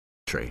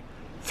territory,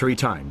 3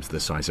 times the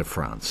size of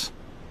France.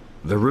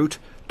 The route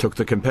took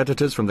the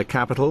competitors from the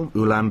capital,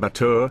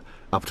 Ulaanbaatar,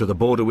 up to the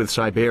border with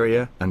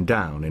Siberia and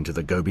down into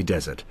the Gobi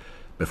Desert,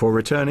 before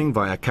returning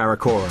via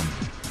Karakoram,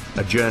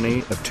 a journey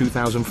of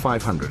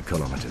 2,500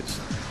 kilometers.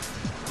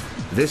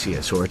 This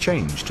year saw a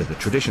change to the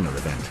traditional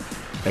event.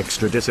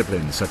 Extra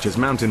disciplines such as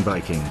mountain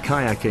biking,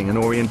 kayaking and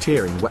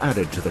orienteering were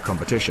added to the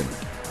competition,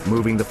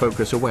 moving the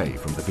focus away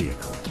from the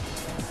vehicle.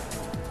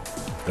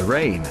 The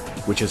rain,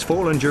 which has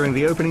fallen during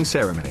the opening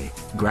ceremony,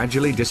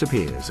 gradually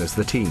disappears as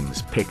the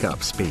teams pick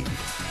up speed.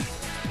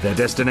 Their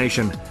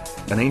destination,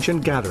 an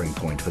ancient gathering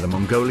point for the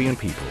Mongolian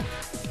people,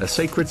 a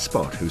sacred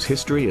spot whose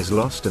history is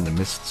lost in the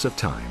mists of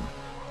time,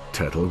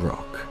 Turtle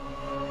Rock.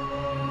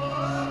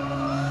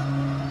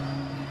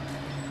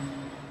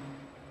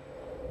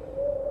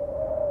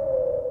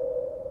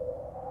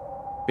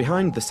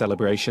 Behind the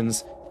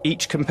celebrations,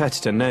 each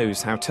competitor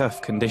knows how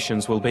tough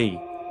conditions will be.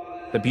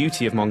 The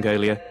beauty of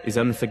Mongolia is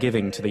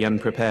unforgiving to the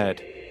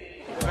unprepared.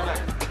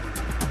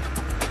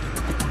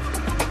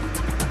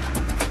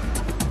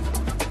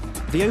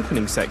 The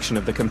opening section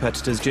of the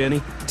competitors'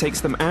 journey takes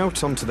them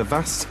out onto the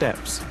vast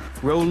steppes,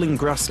 rolling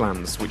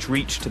grasslands which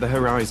reach to the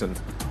horizon.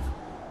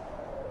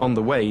 On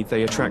the way,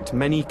 they attract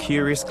many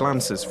curious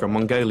glances from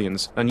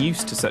Mongolians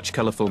unused to such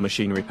colourful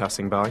machinery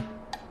passing by.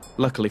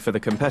 Luckily for the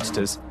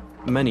competitors,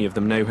 many of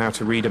them know how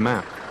to read a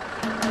map.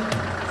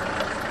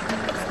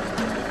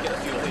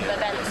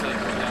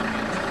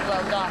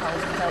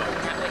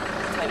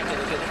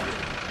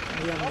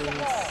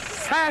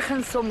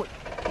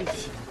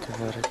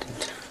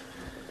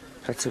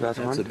 That's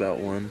about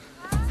one.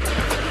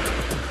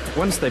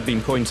 Once they've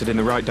been pointed in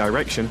the right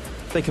direction,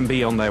 they can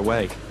be on their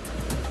way.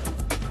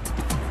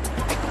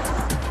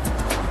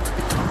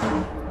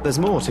 There's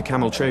more to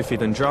Camel Trophy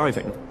than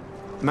driving.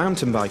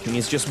 Mountain biking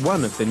is just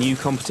one of the new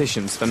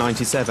competitions for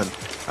 '97,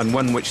 and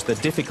one which the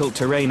difficult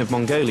terrain of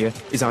Mongolia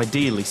is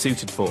ideally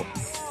suited for.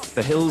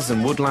 The hills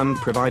and woodland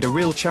provide a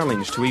real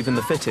challenge to even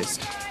the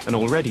fittest, and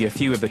already a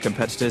few of the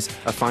competitors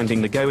are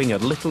finding the going a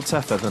little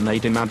tougher than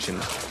they'd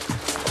imagined.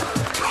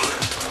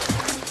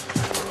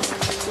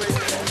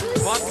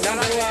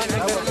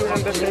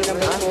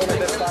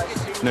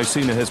 No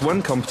sooner has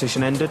one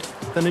competition ended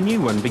than a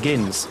new one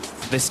begins,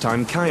 this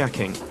time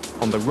kayaking,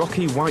 on the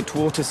rocky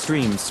whitewater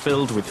streams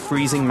filled with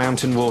freezing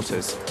mountain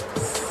waters.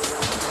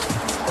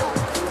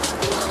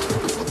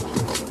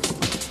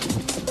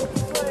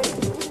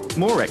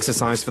 More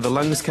exercise for the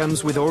lungs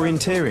comes with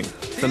orienteering,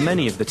 for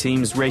many of the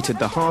teams rated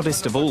the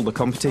hardest of all the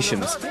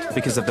competitions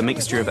because of the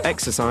mixture of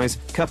exercise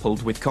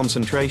coupled with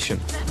concentration.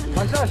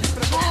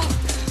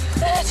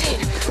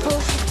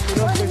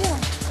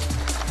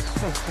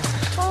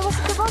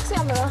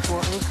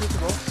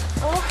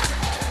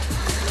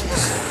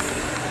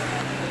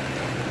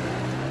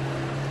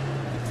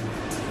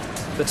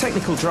 The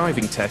technical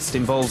driving test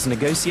involves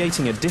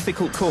negotiating a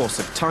difficult course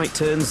of tight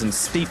turns and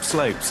steep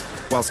slopes,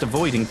 whilst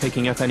avoiding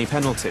picking up any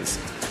penalties.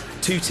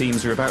 2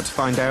 teams are about to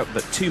find out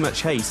that too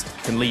much haste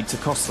can lead to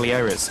costly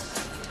errors.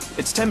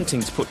 It's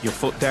tempting to put your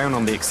foot down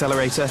on the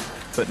accelerator,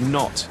 but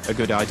not a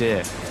good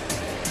idea.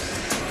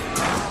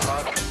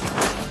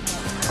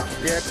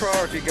 Yeah,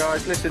 priority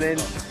guys, listen in.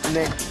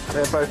 Nick,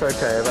 they're both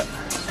okay, over.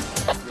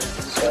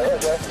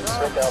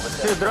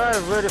 He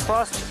drive very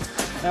fast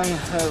and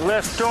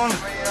left turn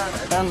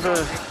and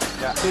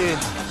he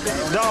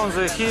down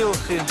the hill.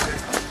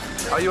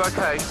 Are you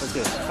okay?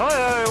 Okay.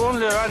 I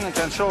only running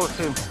and show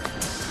him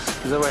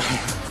the way.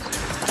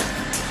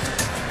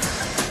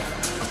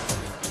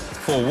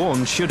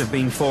 Forewarned should have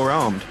been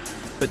forearmed,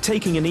 but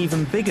taking an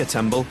even bigger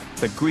tumble,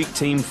 the Greek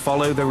team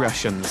follow the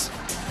Russians.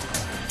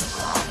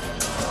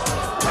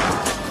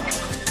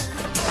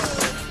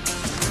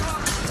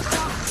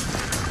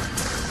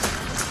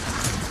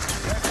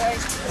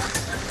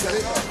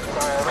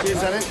 Is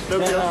that it? No,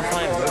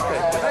 fine.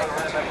 Okay.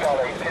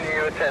 Can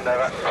you attend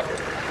over?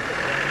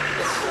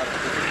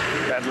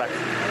 Bad luck.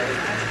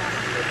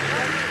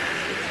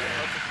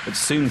 It's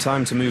soon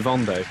time to move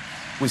on though.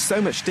 With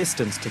so much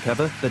distance to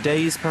cover, the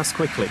days pass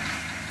quickly.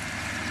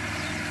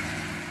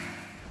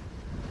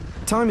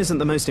 Time isn't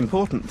the most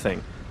important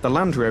thing. The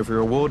Land Rover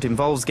award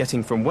involves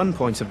getting from one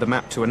point of the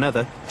map to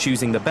another,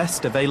 choosing the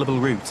best available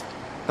route.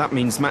 That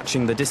means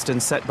matching the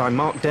distance set by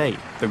Mark Day,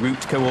 the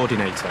route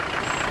coordinator.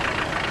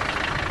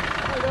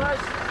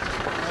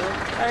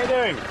 How you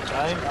doing?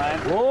 Fine.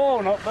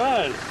 Whoa, not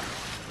bad.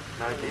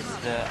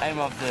 The aim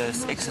of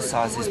this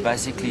exercise is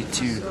basically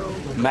to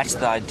match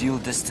the ideal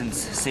distance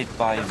set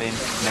by event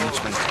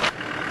management.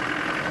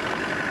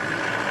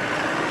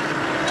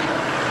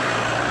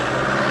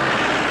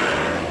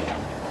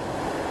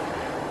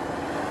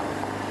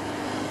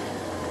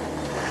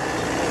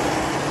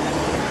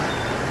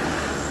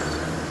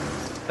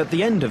 At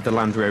the end of the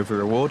Land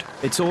Rover award,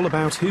 it's all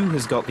about who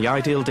has got the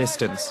ideal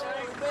distance.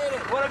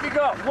 What have you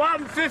got?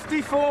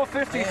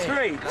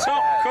 1:54.53.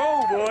 Top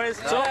cool, boys.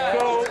 Top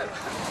cool.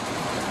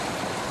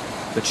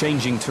 The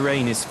changing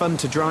terrain is fun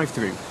to drive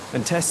through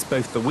and tests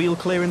both the wheel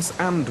clearance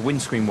and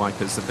windscreen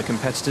wipers of the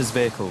competitors'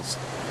 vehicles.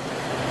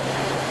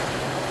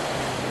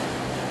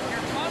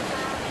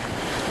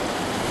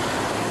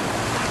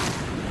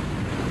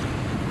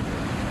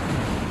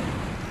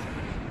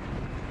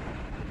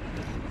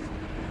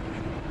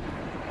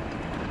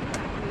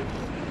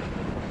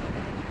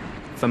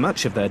 For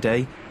much of their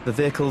day, the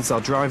vehicles are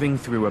driving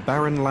through a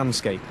barren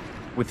landscape,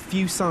 with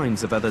few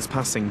signs of others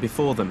passing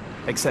before them,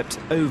 except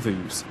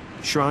ovus,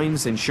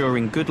 shrines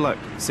ensuring good luck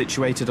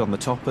situated on the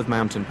top of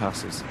mountain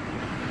passes.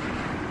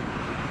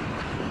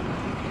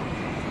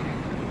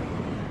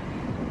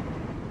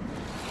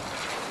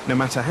 No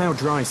matter how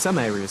dry some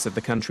areas of the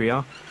country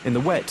are, in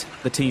the wet,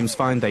 the teams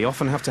find they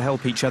often have to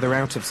help each other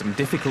out of some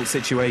difficult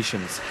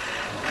situations.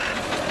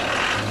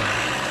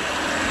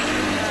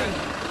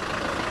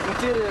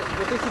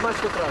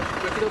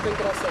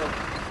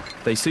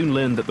 They soon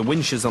learn that the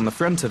winches on the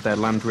front of their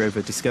Land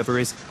Rover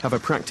Discoveries have a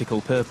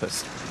practical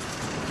purpose.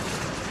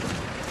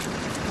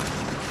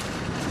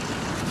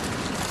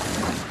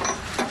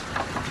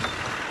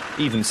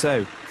 Even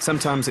so,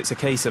 sometimes it's a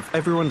case of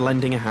everyone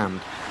lending a hand.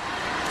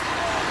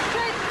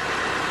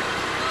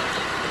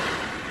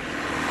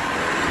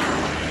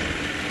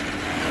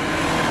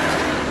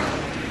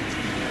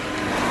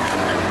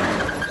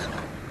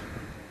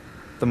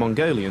 The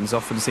Mongolians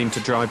often seem to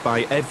drive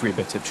by every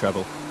bit of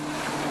trouble.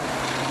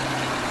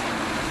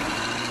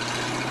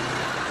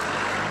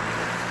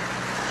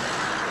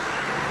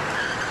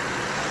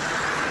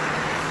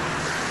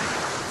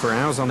 For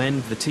hours on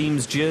end, the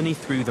teams journey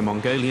through the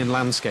Mongolian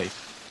landscape,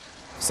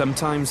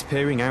 sometimes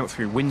peering out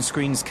through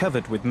windscreens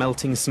covered with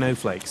melting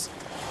snowflakes,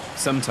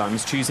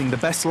 sometimes choosing the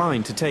best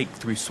line to take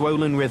through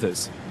swollen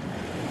rivers.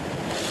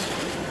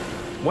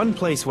 One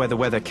place where the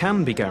weather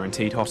can be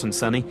guaranteed hot and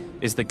sunny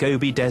is the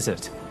Gobi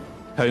Desert.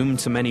 Home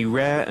to many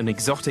rare and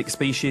exotic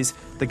species,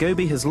 the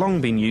Gobi has long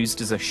been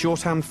used as a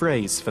shorthand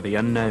phrase for the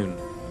unknown.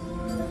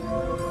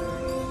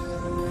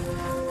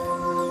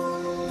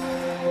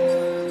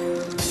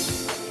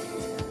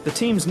 The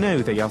teams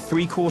know they are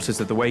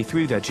 3/4 of the way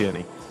through their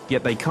journey,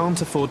 yet they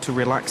can't afford to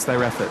relax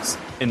their efforts.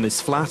 In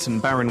this flat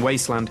and barren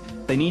wasteland,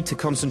 they need to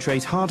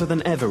concentrate harder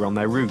than ever on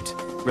their route,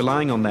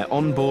 relying on their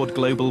onboard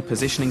global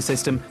positioning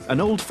system and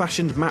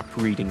old-fashioned map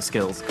reading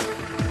skills.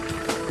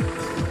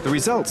 The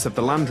results of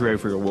the Land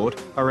Rover Award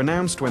are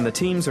announced when the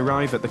teams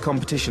arrive at the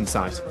competition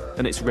site,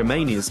 and it's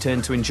Romania's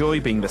turn to enjoy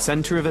being the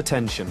centre of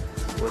attention.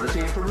 For the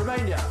team from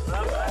Romania.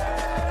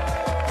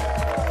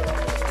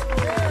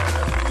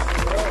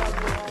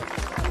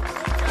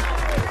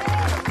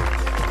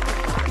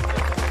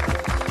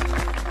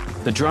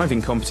 The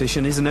driving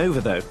competition isn't over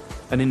though,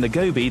 and in the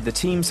Gobi the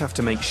teams have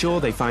to make sure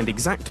they find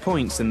exact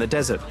points in the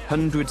desert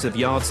hundreds of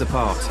yards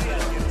apart.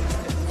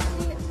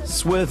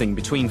 Swerving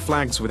between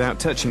flags without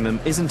touching them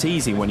isn't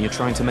easy when you're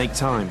trying to make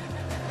time.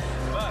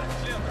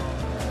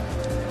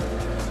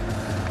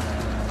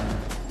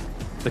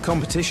 The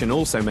competition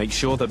also makes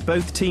sure that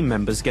both team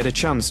members get a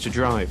chance to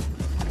drive.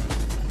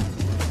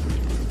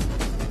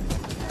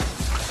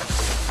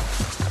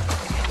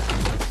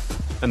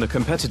 And the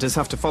competitors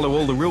have to follow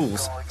all the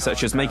rules,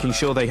 such as making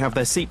sure they have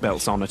their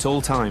seatbelts on at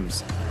all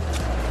times.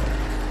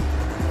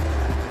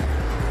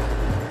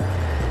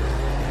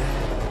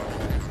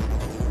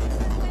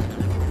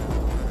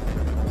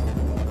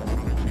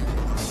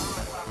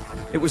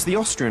 It was the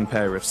Austrian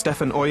pair of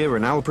Stefan Euer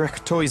and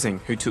Albrecht Teusing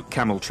who took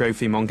Camel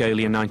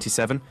Trophy.Mongolia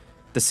 97.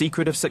 The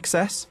secret of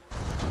success?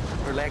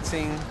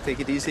 Relaxing, take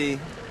it easy,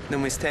 no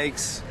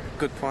mistakes,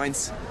 good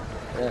points.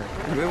 Yeah,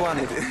 we won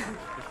it.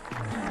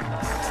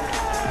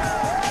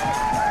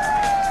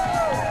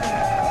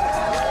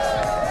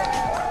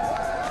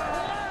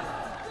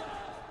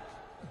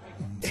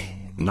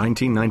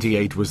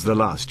 1998 was the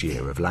last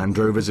year of Land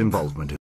Rover's involvement in